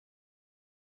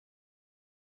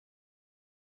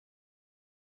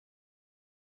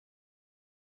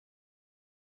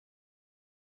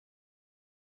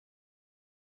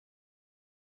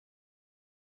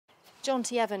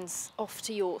Jonty Evans off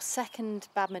to your second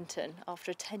badminton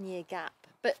after a 10-year gap.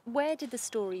 But where did the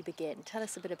story begin? Tell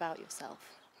us a bit about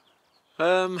yourself.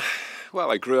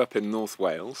 Well, I grew up in North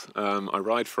Wales. I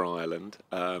ride for Ireland.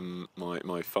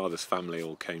 My father's family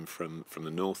all came from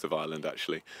the north of Ireland,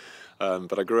 actually.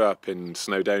 But I grew up in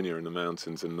Snowdonia in the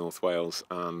mountains in North Wales,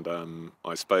 and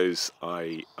I suppose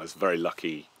I was very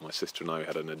lucky. My sister and I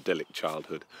had an idyllic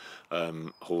childhood,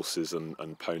 horses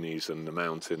and ponies and the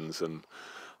mountains, and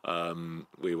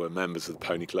we were members of the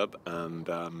pony club, and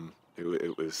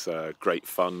it was great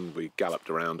fun. We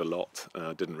galloped around a lot,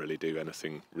 didn't really do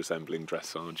anything resembling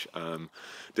dressage,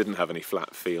 didn't have any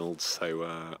flat fields,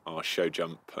 so our show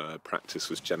jump practice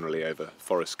was generally over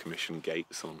Forest Commission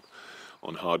gates on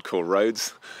hardcore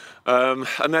roads.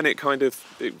 And then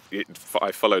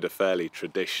I followed a fairly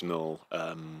traditional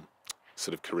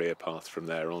sort of career path from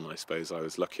there on, I suppose. I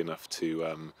was lucky enough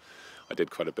to, I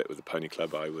did quite a bit with the pony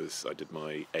club. I did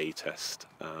my A test,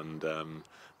 and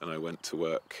I went to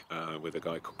work with a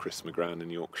guy called Chris McGran in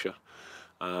Yorkshire.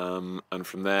 And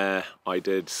from there I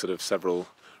did sort of several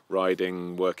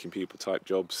riding, working people type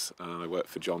jobs. I worked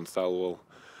for John Thelwell,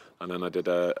 and then I did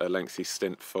a lengthy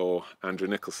stint for Andrew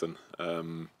Nicholson.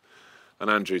 And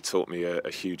Andrew taught me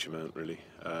a huge amount, really.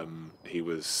 He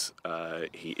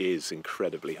is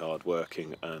incredibly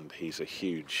hard-working, and he's a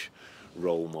huge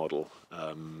role model.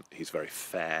 He's very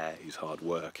fair, he's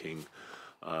hard-working,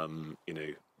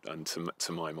 and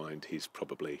to my mind, he's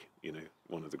probably,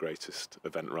 one of the greatest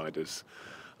event riders,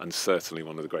 and certainly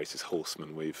one of the greatest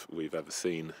horsemen we've ever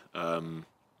seen.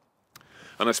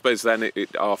 And I suppose then,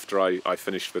 after I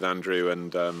finished with Andrew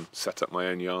and set up my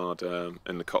own yard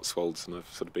in the Cotswolds, and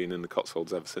I've sort of been in the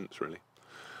Cotswolds ever since, really.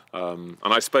 And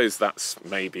I suppose that's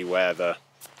maybe where the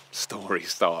story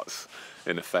starts,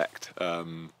 in effect.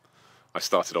 I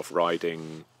started off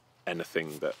riding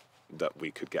anything that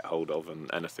we could get hold of, and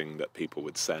anything that people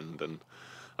would send, and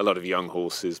a lot of young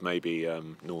horses, maybe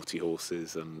naughty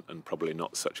horses, and probably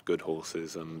not such good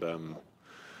horses. And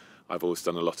I've always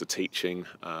done a lot of teaching,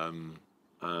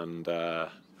 and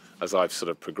as I've sort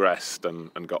of progressed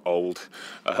and got old,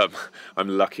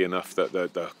 I'm lucky enough that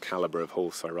the calibre of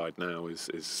horse I ride now is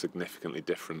significantly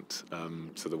different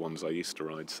to the ones I used to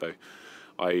ride. So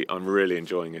I'm really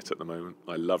enjoying it at the moment.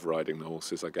 I love riding the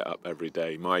horses. I get up every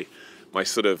day. My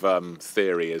sort of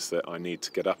theory is that I need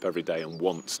to get up every day and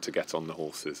want to get on the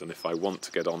horses. And if I want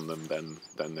to get on them,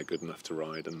 then they're good enough to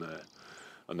ride, and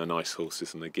they're nice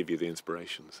horses, and they give you the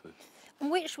inspiration. So. And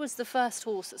which was the first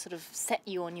horse that sort of set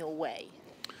you on your way?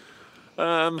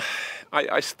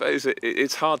 I suppose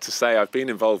it's hard to say. I've been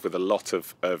involved with a lot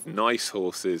of nice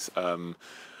horses.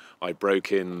 I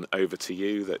broke in over to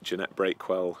you that Jeanette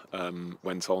Breakwell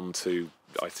went on to.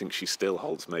 I think she still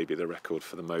holds maybe the record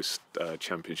for the most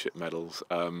championship medals.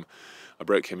 I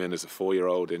broke him in as a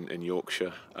 4-year-old in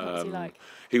Yorkshire. What was he like?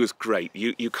 He was great.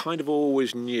 You kind of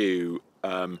always knew,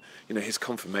 his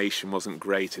conformation wasn't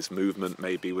great, his movement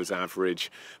maybe was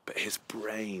average, but his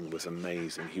brain was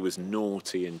amazing. He was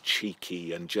naughty and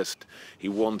cheeky, and just, he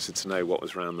wanted to know what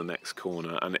was around the next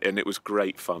corner, and it was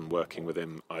great fun working with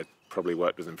him. I probably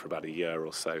worked with him for about a year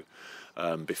or so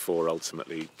before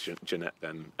ultimately Jeanette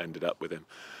then ended up with him.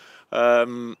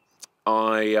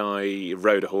 I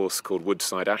rode a horse called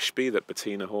Woodside Ashby that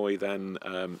Bettina Hoy then,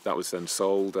 that was then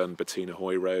sold, and Bettina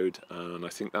Hoy rode, and I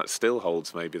think that still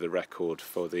holds maybe the record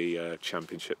for the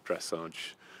championship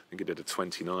dressage. I think he did a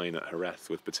 29 at Jerez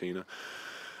with Bettina.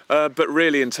 But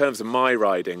really, in terms of my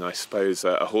riding, I suppose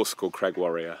a horse called Craig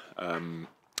Warrior,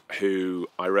 who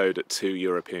I rode at 2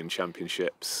 European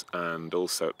Championships and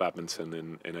also at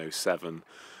Badminton in 07.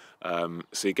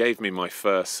 So he gave me my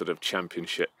first sort of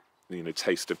championship,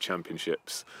 taste of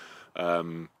championships.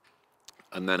 And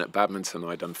then at Badminton,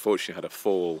 I'd unfortunately had a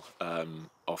fall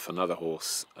off another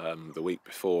horse the week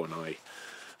before, and I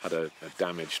had a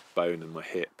damaged bone in my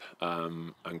hip.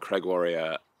 And Craig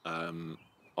Warrior,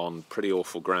 on pretty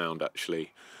awful ground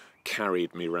actually,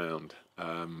 carried me round.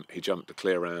 He jumped a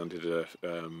clear round, did a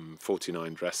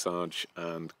 49 dressage,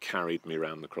 and carried me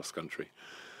round the cross country.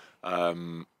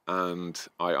 And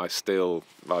I still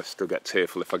get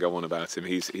tearful if I go on about him.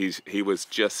 He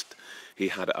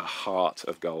had a heart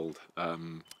of gold.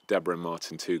 Deborah and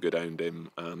Martin Toogood owned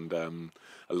him, and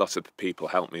a lot of people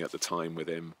helped me at the time with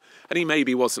him. And he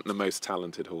maybe wasn't the most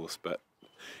talented horse, but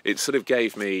it sort of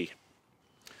gave me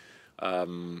a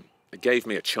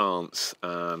chance,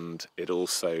 and it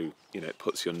also, it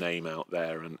puts your name out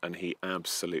there, and he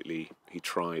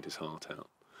tried his heart out,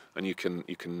 and you can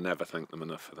never thank them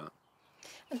enough for that.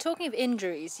 And talking of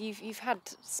injuries, you've had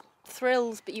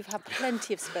thrills, but you've had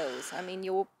plenty of spills. I mean,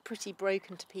 you're pretty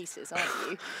broken to pieces, aren't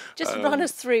you? Just run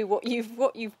us through what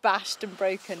you've bashed and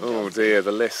broken. Oh Jonty. dear,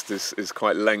 the list is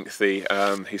quite lengthy.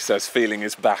 He says, feeling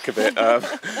his back a bit.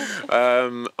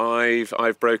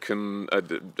 I've broken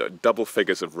double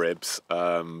figures of ribs,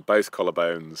 both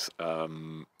collarbones,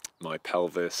 my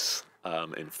pelvis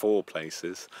in 4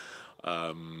 places,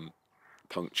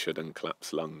 punctured and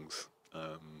collapsed lungs.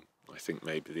 I think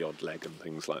maybe the odd leg and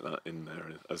things like that in there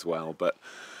as well. But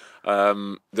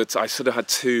I sort of had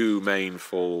 2 main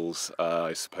falls,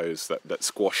 I suppose, that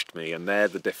squashed me, and they're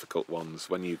the difficult ones.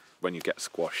 When you get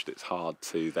squashed, it's hard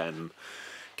to then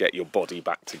get your body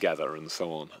back together and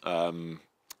so on.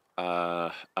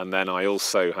 And then I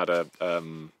also had a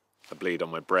bleed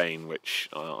on my brain, which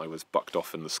I was bucked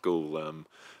off in the school.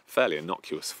 Fairly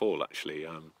innocuous fall, actually.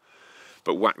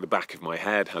 But whacked the back of my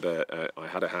head. I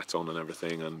had a hat on and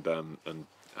everything, and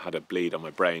had a bleed on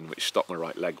my brain, which stopped my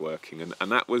right leg working.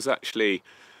 And that was actually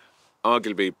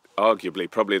arguably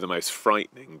probably the most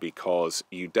frightening, because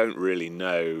you don't really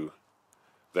know.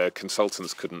 The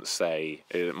consultants couldn't say.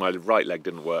 My right leg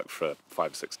didn't work for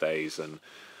 5 or 6 days, and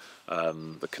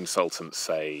the consultants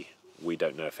say we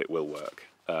don't know if it will work,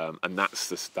 and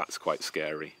that's quite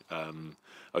scary.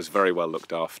 I was very well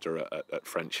looked after at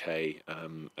French Hay,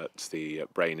 at the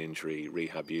brain injury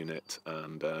rehab unit,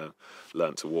 and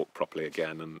learnt to walk properly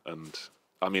again, and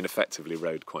I mean effectively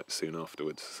rode quite soon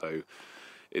afterwards. So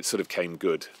it sort of came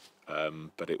good,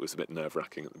 but it was a bit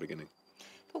nerve-wracking at the beginning.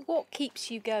 But what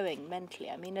keeps you going mentally?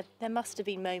 I mean, there must have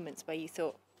been moments where you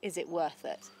thought, is it worth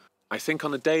it? I think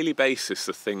on a daily basis,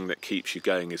 the thing that keeps you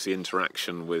going is the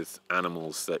interaction with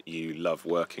animals that you love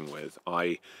working with.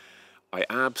 I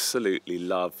absolutely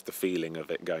love the feeling of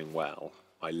it going well.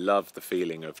 I love the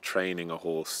feeling of training a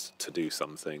horse to do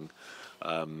something.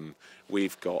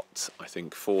 We've got, I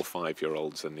think, 4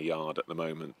 5-year-olds in the yard at the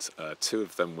moment. 2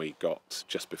 of them we got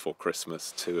just before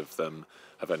Christmas. 2 of them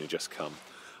have only just come.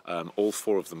 All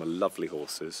 4 of them are lovely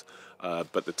horses,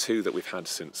 but the 2 that we've had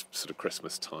since sort of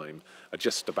Christmas time are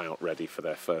just about ready for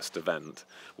their first event.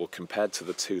 Well, compared to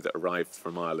the 2 that arrived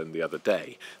from Ireland the other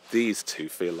day, these 2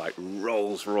 feel like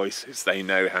Rolls Royces. They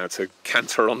know how to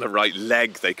canter on the right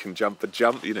leg. They can jump a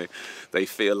jump. You know, they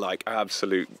feel like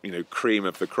absolute, cream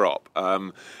of the crop.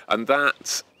 And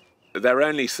that they're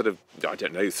only sort of, I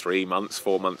don't know, 3 months,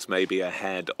 4 months maybe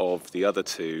ahead of the other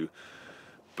 2.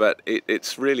 But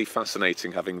it's really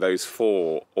fascinating having those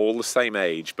 4 all the same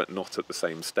age but not at the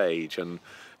same stage, and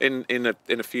in a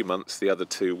few months the other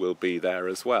 2 will be there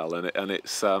as well, and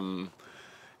it's that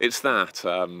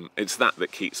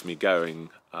keeps me going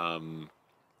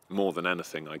more than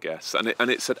anything, I guess,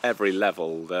 and it's at every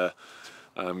level. The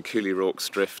Cooley Rorke's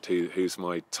Drift, who's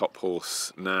my top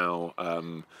horse now,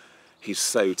 he's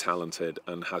so talented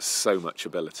and has so much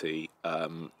ability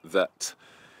that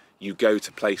you go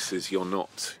to places you're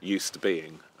not used to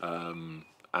being, and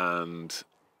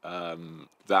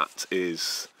that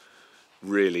is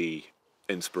really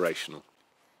inspirational.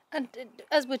 And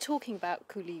as we're talking about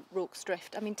Cooley Rorke's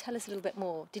Drift, I mean, tell us a little bit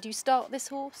more. Did you start this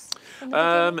horse from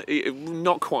the beginning?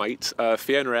 Not quite.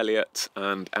 Fiona Elliott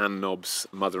and Anne Nobb's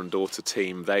mother and daughter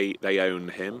team, they own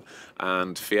him,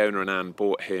 and Fiona and Anne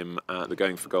bought him at the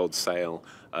Going for Gold sale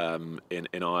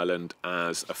in Ireland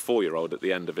as a 4-year-old at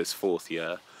the end of his 4th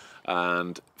year.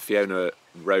 And Fiona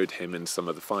rode him in some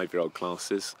of the 5-year-old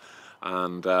classes,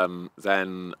 and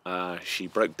then she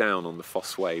broke down on the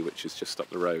Foss Way, which is just up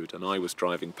the road, and I was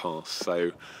driving past.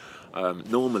 So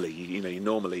normally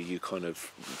you kind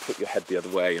of put your head the other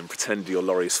way and pretend your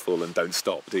lorry's full and don't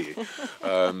stop, do you?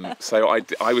 So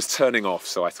I was turning off,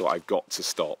 so I thought I've got to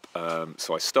stop.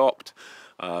 So I stopped,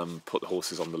 put the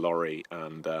horses on the lorry,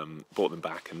 and brought them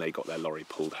back, and they got their lorry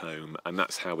pulled home, and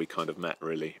that's how we kind of met,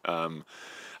 really.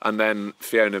 And then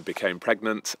Fiona became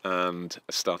pregnant and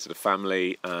started a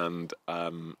family, and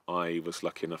I was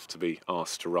lucky enough to be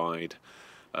asked to ride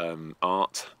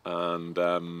Art. And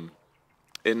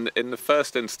in the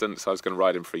first instance, I was going to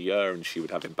ride him for a year, and she would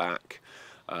have him back.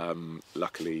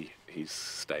 Luckily, he's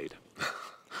stayed.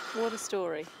 What a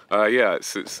story. Yeah,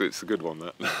 it's a good one,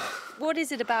 that. What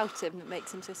is it about him that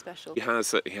makes him so special? He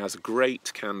has a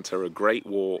great canter, a great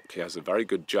walk. He has a very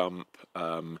good jump.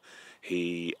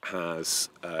 He has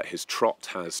his trot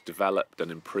has developed and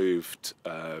improved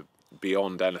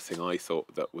beyond anything I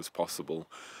thought that was possible.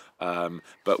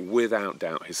 But without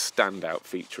doubt, his standout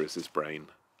feature is his brain.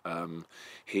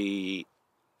 He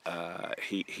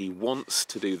wants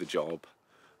to do the job,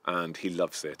 and he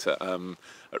loves it. At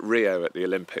Rio at the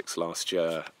Olympics last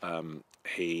year,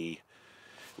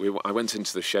 I went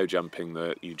into the show jumping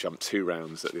that you jump 2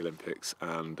 rounds at the Olympics,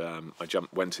 and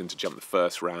went in to jump the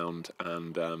first round,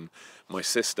 and my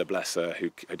sister, bless her,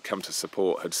 who had come to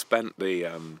support, had spent the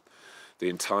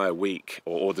entire week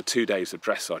or the 2 days of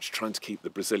dressage trying to keep the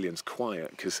Brazilians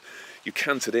quiet, because you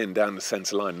cantered in down the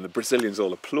centre line and the Brazilians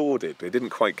all applauded. They didn't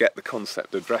quite get the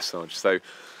concept of dressage, so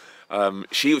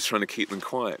she was trying to keep them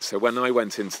quiet. So when I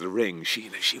went into the ring, she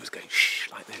was going shh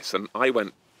like this, and I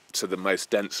went to the most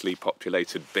densely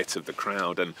populated bit of the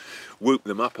crowd and whooped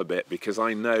them up a bit, because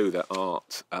I know that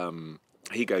Art,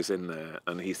 he goes in there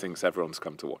and he thinks everyone's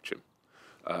come to watch him.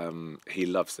 He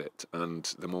loves it, and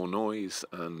the more noise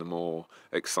and the more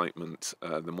excitement,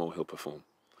 the more he'll perform.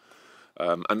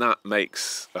 And that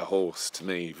makes a horse, to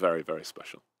me, very, very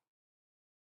special.